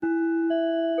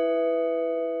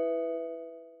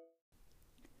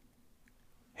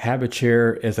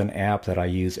HabitShare is an app that I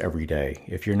use every day.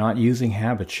 If you're not using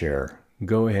HabitShare,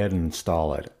 go ahead and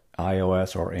install it,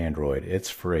 iOS or Android. It's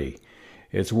free.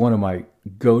 It's one of my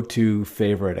go-to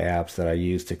favorite apps that I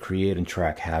use to create and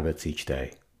track habits each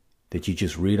day that you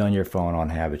just read on your phone on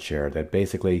HabitShare that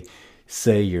basically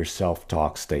say your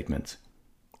self-talk statements.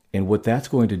 And what that's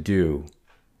going to do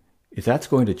is that's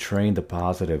going to train the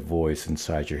positive voice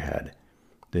inside your head,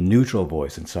 the neutral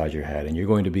voice inside your head, and you're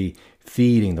going to be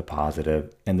feeding the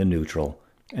positive and the neutral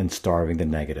and starving the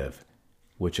negative,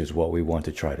 which is what we want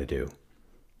to try to do.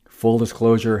 Full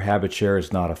disclosure, HabitShare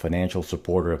is not a financial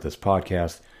supporter of this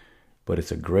podcast, but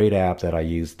it's a great app that I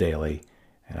use daily,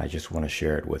 and I just want to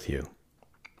share it with you.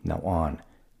 Now on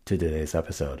to today's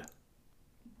episode.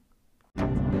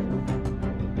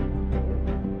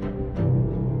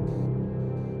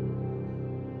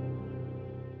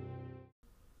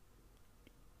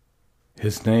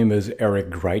 His name is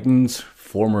Eric Greitens,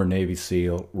 former Navy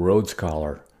SEAL, Rhodes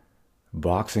Scholar,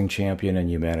 boxing champion, and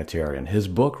humanitarian. His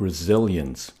book,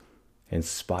 Resilience,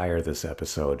 inspired this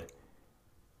episode,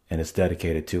 and it's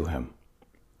dedicated to him.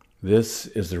 This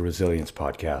is the Resilience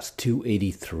Podcast,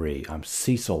 283. I'm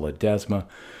Cecil Ledesma,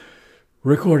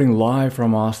 recording live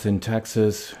from Austin,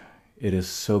 Texas. It is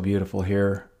so beautiful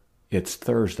here. It's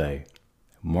Thursday,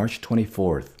 March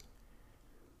 24th.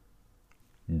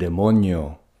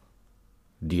 Demonio,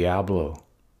 Diablo,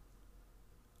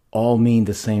 all mean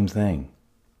the same thing.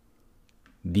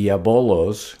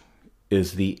 Diabolos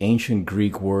is the ancient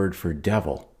Greek word for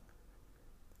devil.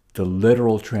 The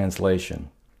literal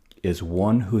translation is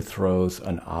one who throws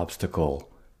an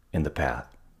obstacle in the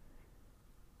path.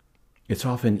 It's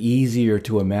often easier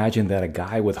to imagine that a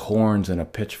guy with horns and a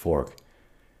pitchfork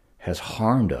has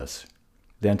harmed us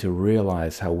than to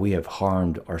realize how we have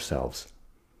harmed ourselves.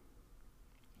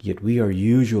 Yet we are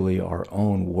usually our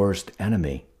own worst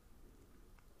enemy.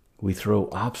 We throw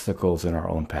obstacles in our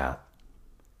own path.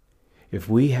 If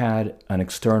we had an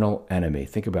external enemy,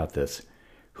 think about this,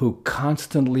 who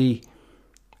constantly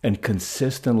and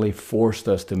consistently forced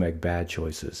us to make bad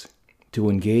choices,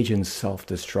 to engage in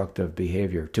self-destructive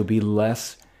behavior, to be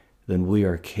less than we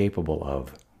are capable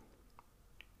of,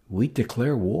 we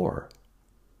declare war.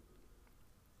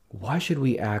 Why should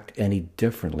we act any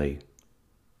differently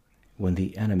when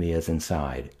the enemy is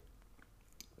inside?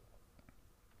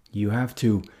 You have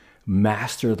to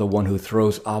master the one who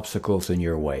throws obstacles in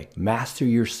your way. Master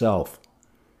yourself.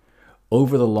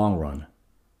 Over the long run,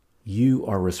 you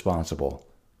are responsible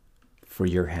for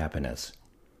your happiness.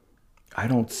 I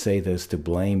don't say this to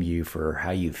blame you for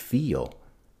how you feel.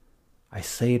 I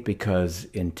say it because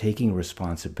in taking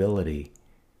responsibility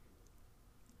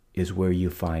is where you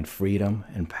find freedom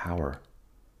and power.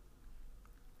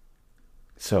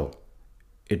 So,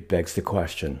 it begs the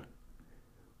question,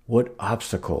 what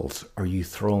obstacles are you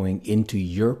throwing into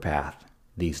your path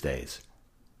these days?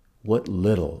 What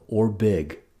little or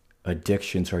big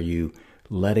addictions are you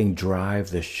letting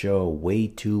drive the show way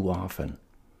too often?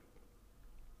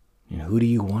 And who do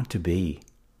you want to be?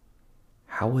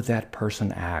 How would that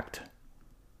person act?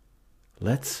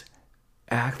 Let's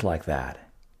act like that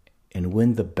and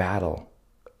win the battle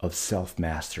of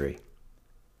self-mastery.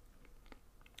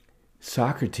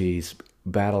 Socrates'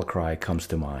 battle cry comes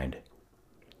to mind.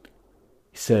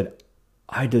 He said,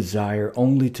 "I desire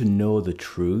only to know the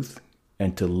truth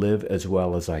and to live as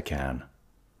well as I can.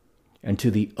 And to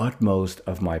the utmost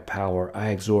of my power, I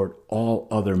exhort all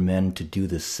other men to do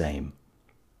the same.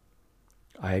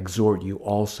 I exhort you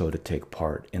also to take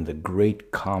part in the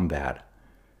great combat,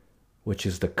 which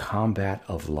is the combat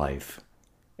of life,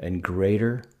 and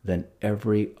greater than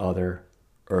every other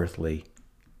earthly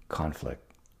conflict."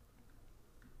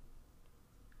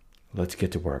 Let's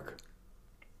get to work.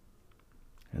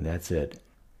 And that's it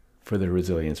for the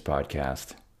Resilience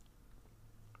Podcast.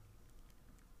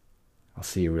 I'll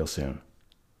see you real soon.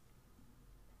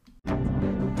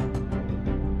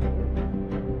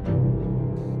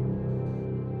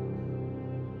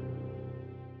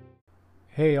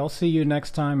 Hey, I'll see you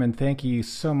next time, and thank you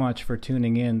so much for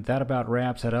tuning in. That about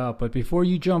wraps it up. But before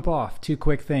you jump off, two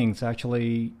quick things,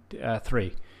 actually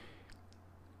three.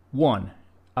 One,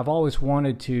 I've always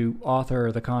wanted to author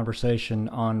the conversation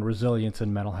on resilience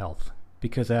and mental health,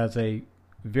 because as a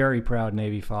very proud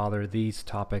Navy father, these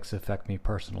topics affect me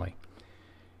personally.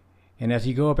 And as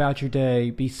you go about your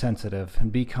day, be sensitive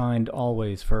and be kind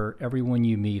always, for everyone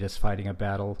you meet is fighting a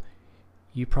battle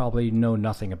you probably know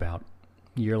nothing about.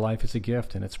 Your life is a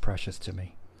gift, and it's precious to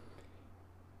me.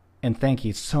 And thank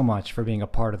you so much for being a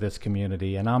part of this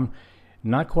community. And I'm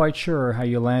not quite sure how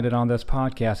you landed on this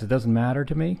podcast. It doesn't matter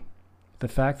to me. The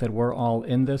fact that we're all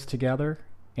in this together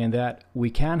and that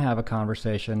we can have a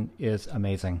conversation is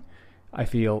amazing. I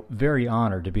feel very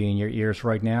honored to be in your ears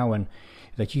right now and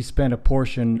that you spend a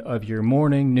portion of your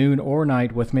morning, noon, or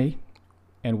night with me.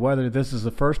 And whether this is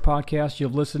the first podcast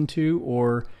you've listened to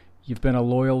or you've been a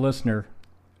loyal listener,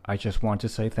 I just want to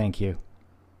say thank you.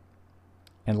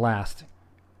 And last,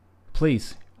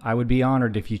 please, I would be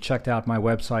honored if you checked out my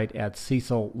website at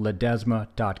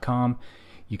cecilledesma.com.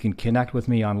 You can connect with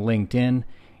me on LinkedIn.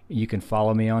 You can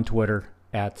follow me on Twitter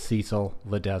at Cecil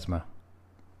Ledesma.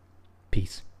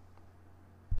 Peace.